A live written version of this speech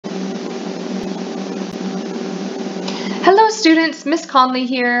Hello students, Miss Conley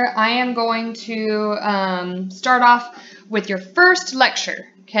here. I am going to start off with your first lecture,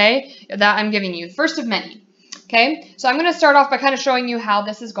 okay, that I'm giving you, first of many, okay? So I'm going to start off by kind of showing you how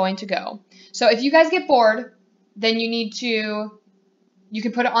this is going to go. So if you guys get bored, then you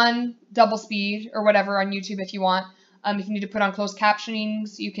can put it on double speed or whatever on YouTube if you want. If you need to put on closed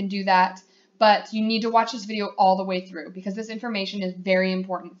captionings, you can do that. But you need to watch this video all the way through because this information is very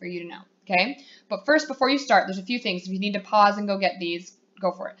important for you to know. Okay, but first, before you start, there's a few things. If you need to pause and go get these,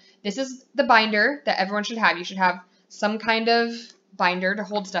 go for it. This is the binder that everyone should have. You should have some kind of binder to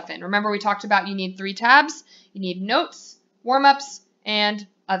hold stuff in. Remember, we talked about you need 3 tabs. You need notes, warm-ups, and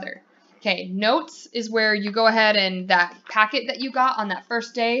other. Okay, notes is where you go ahead and that packet that you got on that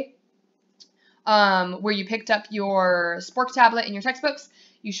first day, where you picked up your Spork tablet and your textbooks,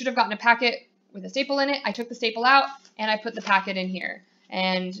 you should have gotten a packet with a staple in it. I took the staple out and I put the packet in here.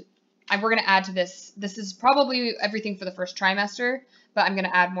 And we're going to add to this. This is probably everything for the first trimester, but I'm going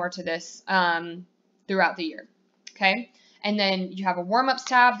to add more to this throughout the year. Okay, and then you have a warm-ups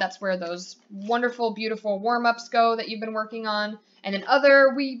tab. That's where those wonderful, beautiful warm-ups go that you've been working on. And then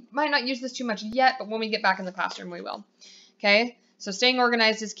other, we might not use this too much yet, but when we get back in the classroom, we will. Okay, so staying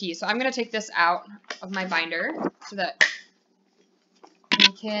organized is key. So I'm going to take this out of my binder so that we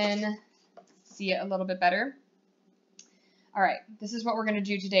can see it a little bit better. All right, this is what we're going to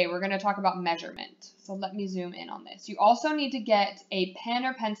do today. We're going to talk about measurement. So let me zoom in on this. You also need to get a pen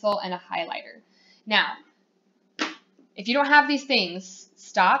or pencil and a highlighter. Now, if you don't have these things,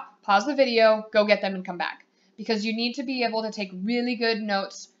 stop, pause the video, go get them and come back. Because you need to be able to take really good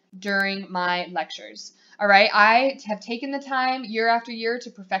notes during my lectures. All right, I have taken the time year after year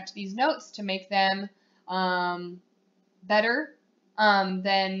to perfect these notes to make them better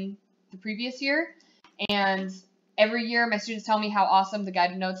than the previous year. And every year, my students tell me how awesome the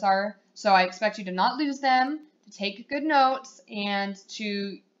guided notes are, so I expect you to not lose them, to take good notes, and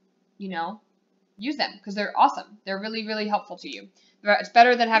to, use them, because they're awesome. They're really, really helpful to you. It's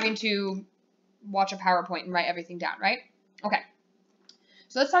better than having to watch a PowerPoint and write everything down, right? Okay,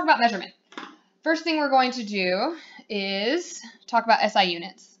 so let's talk about measurement. First thing we're going to do is talk about SI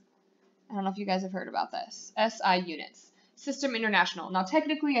units. I don't know if you guys have heard about this. SI units, System International. Now,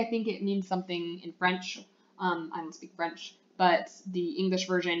 technically, I think it means something in French. I don't speak French, but the English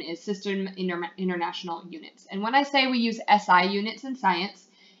version is System International Units. And when I say we use SI units in science,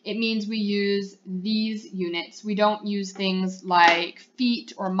 it means we use these units. We don't use things like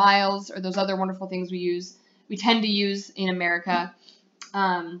feet or miles or those other wonderful things we tend to use in America.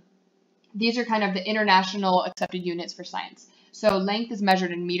 These are kind of the international accepted units for science. So length is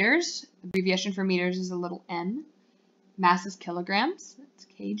measured in meters. Abbreviation for meters is a little n. Mass is kilograms. That's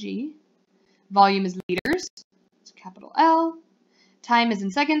kg. Volume is liters, it's capital L. Time is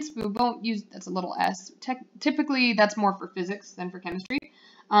in seconds. We won't use, that's a little s. Typically, that's more for physics than for chemistry.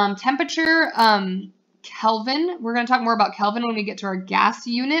 Temperature, Kelvin. We're going to talk more about Kelvin when we get to our gas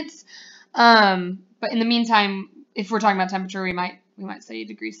units. But in the meantime, if we're talking about temperature, we might say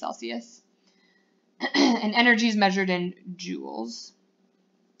degrees Celsius. And energy is measured in joules.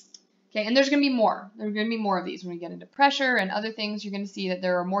 Okay, and there's going to be more. There's going to be more of these when we get into pressure and other things. You're going to see that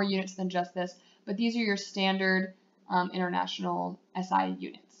there are more units than just this, but these are your standard international SI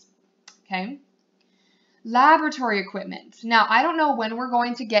units. Okay, laboratory equipment. Now, I don't know when we're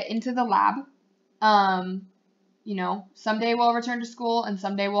going to get into the lab. Someday we'll return to school and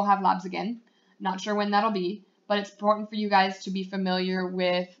someday we'll have labs again. Not sure when that'll be, but it's important for you guys to be familiar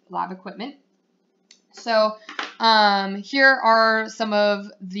with lab equipment. So here are some of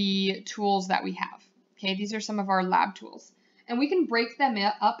the tools that we have. Okay, these are some of our lab tools. And we can break them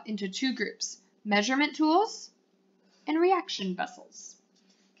up into 2 groups, measurement tools and reaction vessels.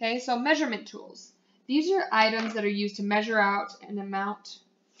 Okay, so measurement tools. These are items that are used to measure out an amount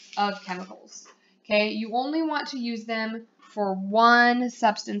of chemicals. Okay, you only want to use them for one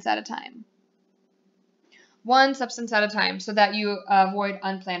substance at a time. One substance at a time so that you avoid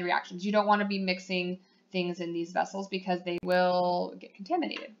unplanned reactions. You don't want to be mixing things in these vessels because they will get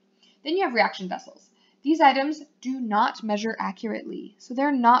contaminated. Then you have reaction vessels. These items do not measure accurately, so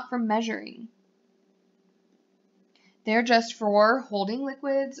they're not for measuring. They're just for holding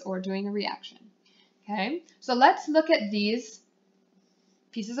liquids or doing a reaction. Okay, so let's look at these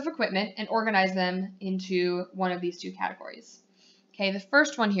pieces of equipment and organize them into one of these 2 categories. Okay, the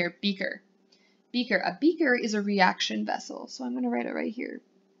first one here, beaker. A beaker is a reaction vessel, so I'm going to write it right here.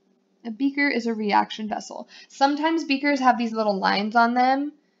 A beaker is a reaction vessel. Sometimes beakers have these little lines on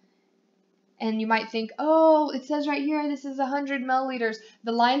them, and you might think, oh, it says right here, this is 100 milliliters.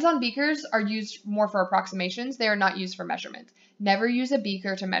 The lines on beakers are used more for approximations. They are not used for measurement. Never use a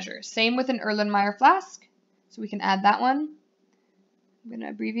beaker to measure. Same with an Erlenmeyer flask. So we can add that one. I'm going to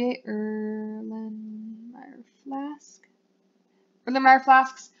abbreviate Erlenmeyer flask. Erlenmeyer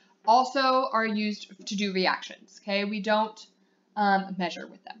flasks also are used to do reactions, okay? We don't measure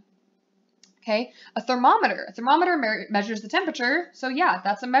with them, okay? A thermometer. A thermometer measures the temperature, so yeah,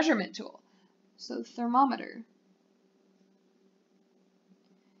 that's a measurement tool. So thermometer.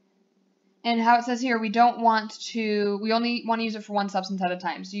 And how it says here, we only want to use it for one substance at a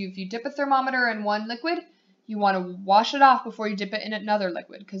time. So if you dip a thermometer in one liquid, you want to wash it off before you dip it in another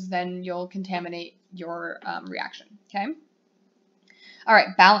liquid, because then you'll contaminate your reaction, okay? All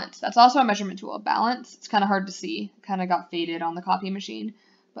right, balance. That's also a measurement tool. Balance, it's kind of hard to see. Kind of got faded on the copy machine.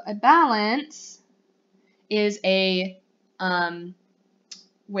 But a balance is a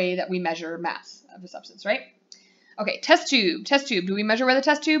way that we measure mass of a substance, right? Okay, test tube. Test tube. Do we measure with a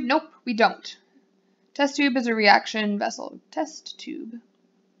test tube? Nope, we don't. Test tube is a reaction vessel. Test tube.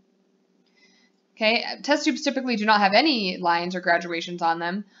 Okay, test tubes typically do not have any lines or graduations on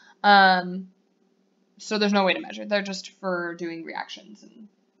them, so there's no way to measure. They're just for doing reactions and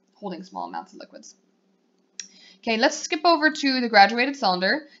holding small amounts of liquids. Okay, let's skip over to the graduated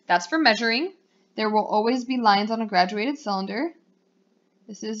cylinder. That's for measuring. There will always be lines on a graduated cylinder.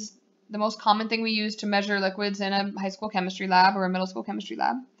 This is the most common thing we use to measure liquids in a high school chemistry lab or a middle school chemistry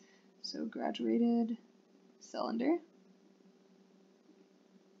lab. So graduated cylinder.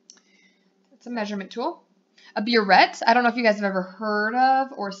 It's a measurement tool. A burette. I don't know if you guys have ever heard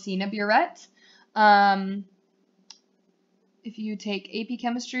of or seen a burette. If you take AP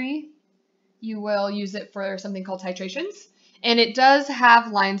chemistry, you will use it for something called titrations. And it does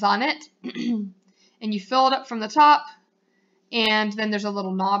have lines on it. And you fill it up from the top. And then there's a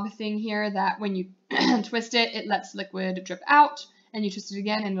little knob thing here that when you twist it, it lets liquid drip out. And you twist it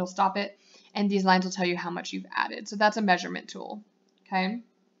again and it'll stop it. And these lines will tell you how much you've added. So that's a measurement tool. Okay.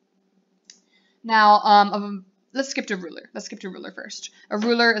 Now, let's skip to ruler. Let's skip to ruler first. A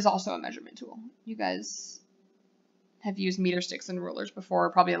ruler is also a measurement tool. You guys have used meter sticks and rulers before,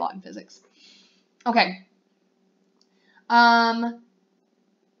 probably a lot in physics. Okay.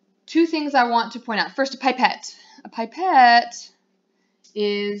 Two things I want to point out. First, a pipette. A pipette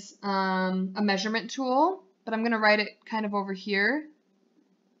is a measurement tool, but I'm going to write it kind of over here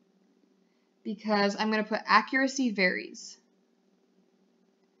because I'm going to put accuracy varies.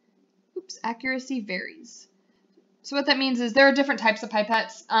 Oops, accuracy varies. So what that means is there are different types of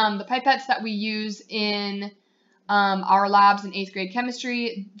pipettes. The pipettes that we use in our labs in 8th grade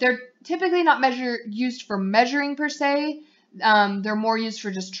chemistry, they're typically not used for measuring per se. They're more used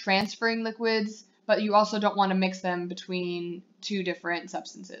for just transferring liquids, but you also don't want to mix them between two different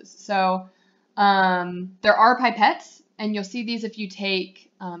substances. So there are pipettes, and you'll see these if you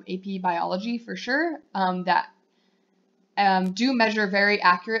take AP biology for sure, that do measure very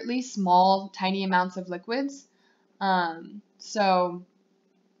accurately small, tiny amounts of liquids. So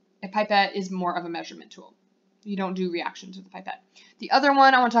a pipette is more of a measurement tool. You don't do reactions with a pipette. The other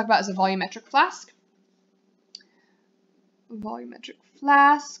one I want to talk about is a volumetric flask. Volumetric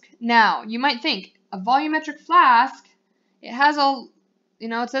flask. Now, you might think a volumetric flask, it has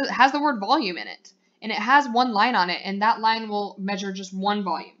it has the word volume in it, and it has one line on it, and that line will measure just one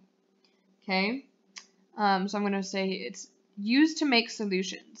volume. Okay, so I'm going to say it's used to make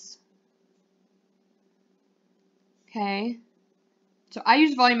solutions. Okay, so I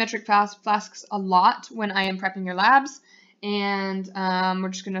use volumetric flasks a lot when I am prepping your labs, and we're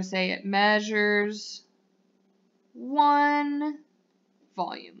just going to say it measures one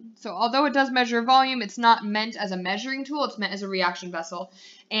volume. So although it does measure volume, it's not meant as a measuring tool, it's meant as a reaction vessel.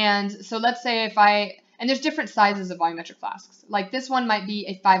 And so let's say and there's different sizes of volumetric flasks. Like this one might be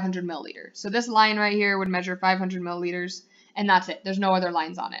a 500 milliliter. So this line right here would measure 500 milliliters, and that's it. There's no other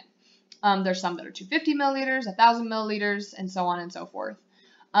lines on it. There's some that are 250 milliliters, 1,000 milliliters, and so on and so forth.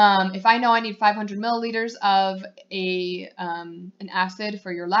 If I know I need 500 milliliters of an acid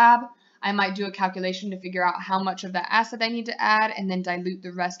for your lab, I might do a calculation to figure out how much of that acid I need to add and then dilute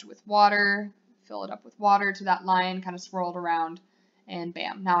the rest with water, fill it up with water to that line, kind of swirl it around, and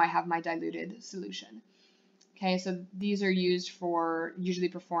bam, now I have my diluted solution. Okay, so these are used for usually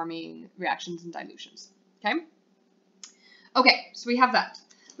performing reactions and dilutions. Okay, so we have that.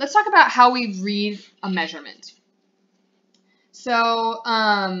 Let's talk about how we read a measurement. So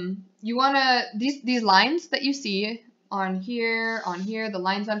you want to, these lines that you see on here, the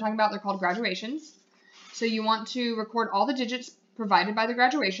lines I'm talking about, they're called graduations. So you want to record all the digits provided by the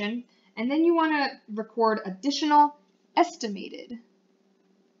graduation, and then you want to record additional estimated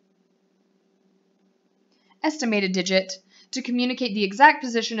digit to communicate the exact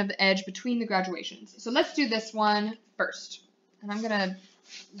position of the edge between the graduations. So let's do this one first. And I'm going to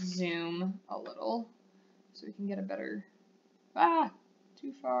zoom a little so we can get a better,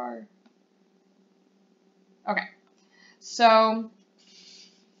 too far. Okay,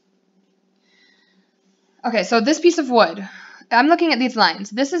 so this piece of wood, I'm looking at these lines.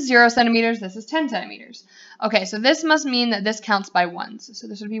 This is 0 centimeters, this is 10 centimeters. Okay, so this must mean that this counts by ones. So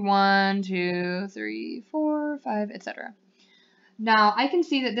this would be 1, 2, 3, 4, 5, etc. Now, I can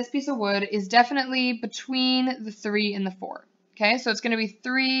see that this piece of wood is definitely between the 3 and the 4. Okay, so it's going to be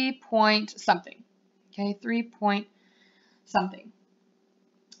 3 point something. Okay, 3 point something.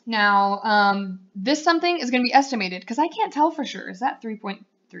 Now, this something is going to be estimated because I can't tell for sure. Is that 3.3,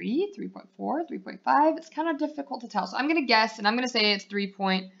 3.4, 3.5? It's kind of difficult to tell. So I'm going to guess, and I'm going to say it's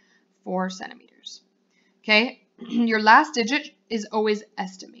 3.4 centimeters. Okay, your last digit is always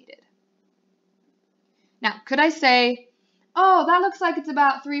estimated. Now, could I say, oh, that looks like it's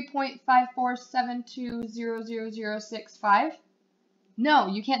about 3.547200065? No,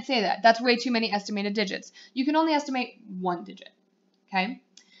 you can't say that. That's way too many estimated digits. You can only estimate one digit. Okay?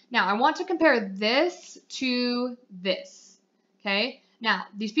 Now, I want to compare this to this. Okay? Now,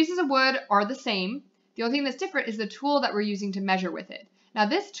 these pieces of wood are the same. The only thing that's different is the tool that we're using to measure with it. Now,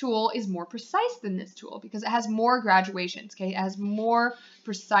 this tool is more precise than this tool because it has more graduations. Okay? It has more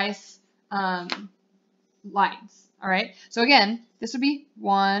precise lines. All right? So again, this would be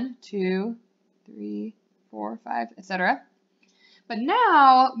 1, 2, 3, 4, 5, etc. But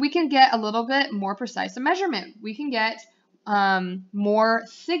now we can get a little bit more precise a measurement. We can get more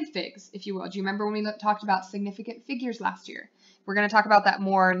sig figs, if you will. Do you remember when we talked about significant figures last year? We're going to talk about that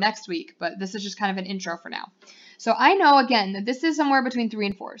more next week, but this is just kind of an intro for now. So I know, again, that this is somewhere between 3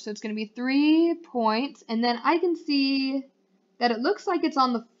 and 4. So it's going to be 3 points, and then I can see that it looks like it's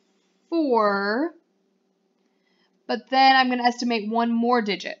on the 4, but then I'm going to estimate one more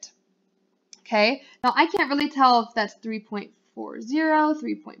digit. Okay, now I can't really tell if that's 3.40,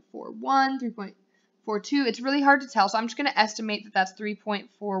 3.41, 3.42. It's really hard to tell, so I'm just going to estimate that that's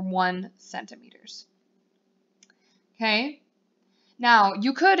 3.41 centimeters. Okay, now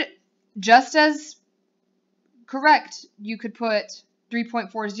you could, just as correct, you could put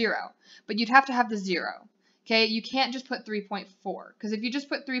 3.40, but you'd have to have the 0. Okay, you can't just put 3.4, because if you just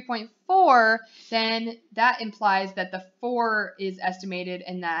put 3.4, then that implies that the 4 is estimated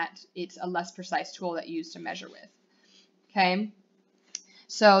and that it's a less precise tool that you use to measure with. Okay,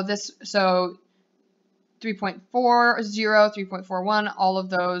 so 3.40, 3.41, all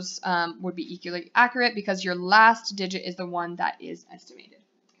of those would be equally accurate because your last digit is the one that is estimated.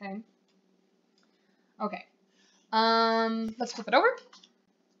 Okay. Okay. Let's flip it over.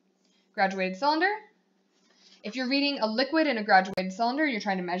 Graduated cylinder. If you're reading a liquid in a graduated cylinder and you're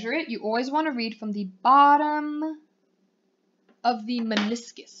trying to measure it, you always want to read from the bottom of the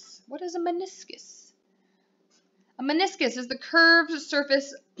meniscus. What is a meniscus? A meniscus is the curved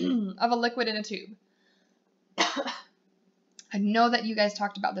surface of a liquid in a tube. I know that you guys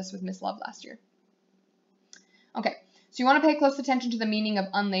talked about this with Miss Love last year. Okay, so you want to pay close attention to the meaning of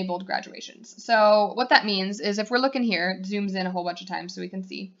unlabeled graduations. So what that means is if we're looking here, it zooms in a whole bunch of times so we can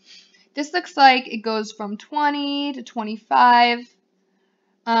see. This looks like it goes from 20 to 25,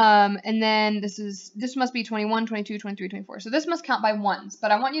 and then this must be 21, 22, 23, 24. So this must count by ones,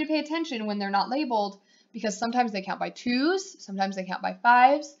 but I want you to pay attention when they're not labeled because sometimes they count by 2s, sometimes they count by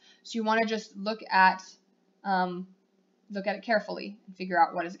 5s. So you want to just look at it carefully and figure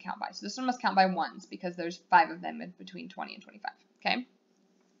out what does it count by. So this one must count by 1s because there's 5 of them in between 20 and 25. Okay.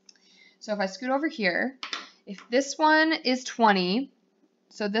 So if I scoot over here, if this one is 20.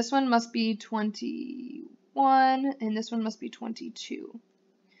 So this one must be 21, and this one must be 22.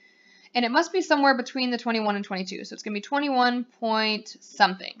 And it must be somewhere between the 21 and 22. So it's going to be 21 point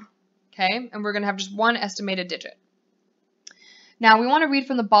something. Okay? And we're going to have just one estimated digit. Now, we want to read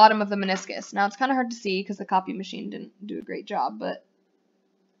from the bottom of the meniscus. Now, it's kind of hard to see because the copy machine didn't do a great job, but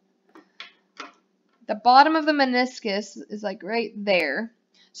the bottom of the meniscus is like right there.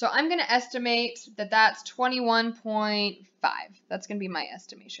 So I'm going to estimate that that's 21.5. That's going to be my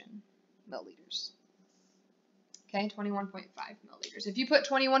estimation, milliliters. Okay, 21.5 milliliters. If you put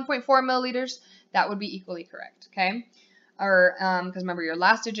 21.4 milliliters, that would be equally correct, okay? Or, because remember, your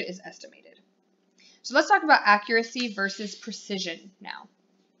last digit is estimated. So let's talk about accuracy versus precision now.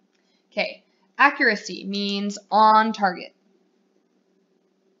 Okay, accuracy means on target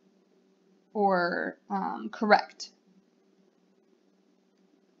or correct.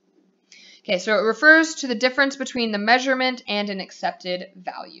 Okay, so it refers to the difference between the measurement and an accepted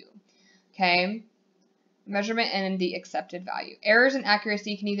value. Okay, measurement and the accepted value. Errors in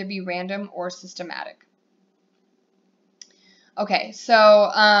accuracy can either be random or systematic. Okay,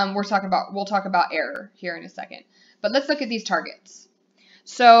 so we'll talk about error here in a second. But let's look at these targets.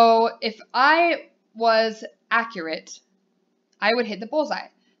 So if I was accurate, I would hit the bullseye.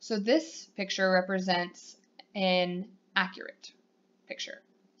 So this picture represents an accurate picture,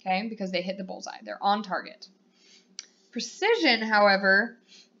 okay, because they hit the bullseye. They're on target. Precision, however,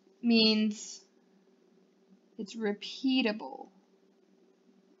 means it's repeatable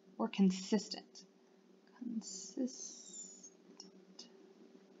or consistent.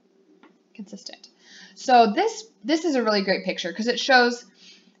 Consistent. So this is a really great picture because it shows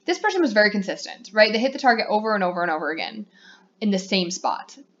this person was very consistent, right? They hit the target over and over and over again in the same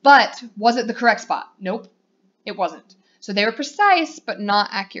spot. But was it the correct spot? Nope, it wasn't. So they were precise but not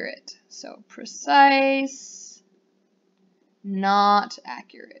accurate. So precise, not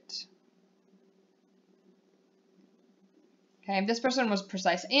accurate. Okay, if this person was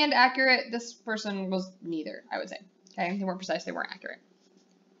precise and accurate, this person was neither, I would say. Okay, they weren't precise, they weren't accurate.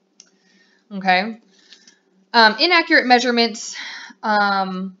 Okay, inaccurate measurements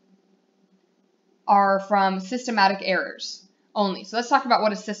are from systematic errors only. So let's talk about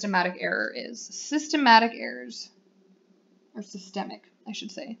what a systematic error is. Systematic errors, or systemic, I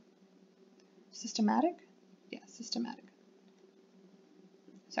should say. Systematic? Yeah, systematic.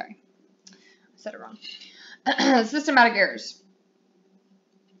 Sorry, I said it wrong. Systematic errors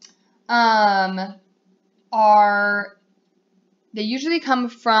they usually come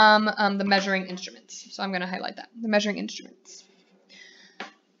from the measuring instruments. So I'm going to highlight that, the measuring instruments.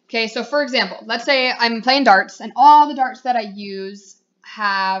 Okay, so for example, let's say I'm playing darts and all the darts that I use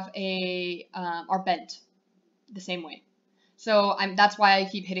have are bent the same way. So that's why I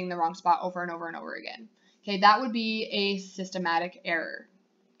keep hitting the wrong spot over and over and over again. Okay, that would be a systematic error.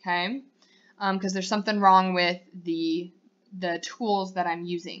 Okay, because there's something wrong with the tools that I'm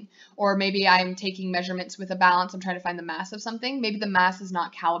using. Or maybe I'm taking measurements with a balance. I'm trying to find the mass of something. Maybe the mass is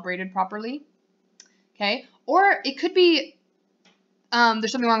not calibrated properly. Okay, or it could be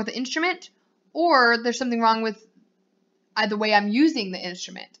there's something wrong with the instrument, or there's something wrong with the way I'm using the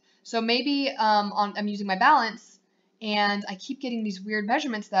instrument. So maybe I'm using my balance and I keep getting these weird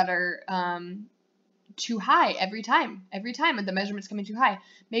measurements that are too high every time, and the measurement's coming too high.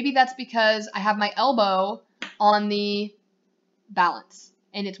 Maybe that's because I have my elbow on the balance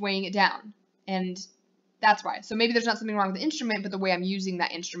and it's weighing it down, and that's why. So maybe there's not something wrong with the instrument, but the way I'm using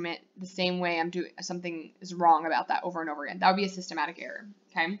that instrument, the same way I'm doing something is wrong about that over and over again. That would be a systematic error.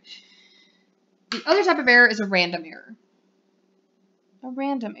 Okay. The other type of error is a random error. A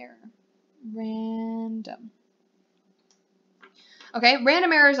random error. Random. Okay,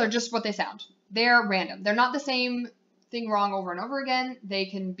 random errors are just what they sound. They're random. They're not the same thing wrong over and over again.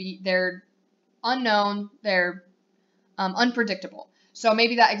 They're unknown. They're unpredictable. So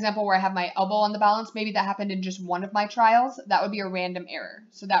maybe that example where I have my elbow on the balance, maybe that happened in just one of my trials. That would be a random error.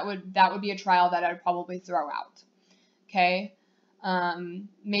 So that would be a trial that I would probably throw out. Okay,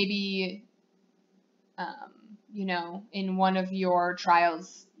 maybe you know, in one of your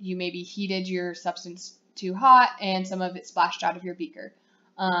trials, you maybe heated your substance too hot and some of it splashed out of your beaker.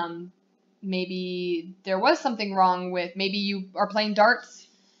 Maybe there was something wrong with, maybe you are playing darts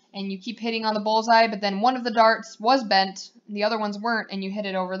and you keep hitting on the bullseye, but then one of the darts was bent and the other ones weren't, and you hit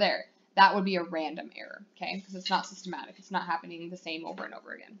it over there. That would be a random error, okay? Because it's not systematic. It's not happening the same over and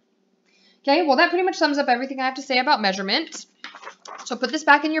over again. Okay, well, that pretty much sums up everything I have to say about measurement. So put this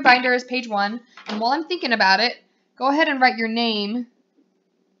back in your binder as page 1, and while I'm thinking about it, go ahead and write your name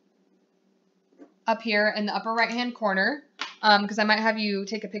up here in the upper right-hand corner, because I might have you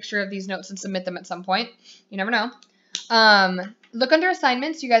take a picture of these notes and submit them at some point. You never know. Look under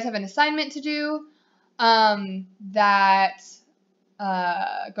assignments. You guys have an assignment to do that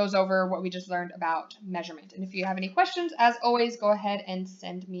goes over what we just learned about measurement. And if you have any questions, as always, go ahead and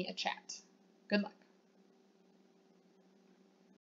send me a chat. Good luck.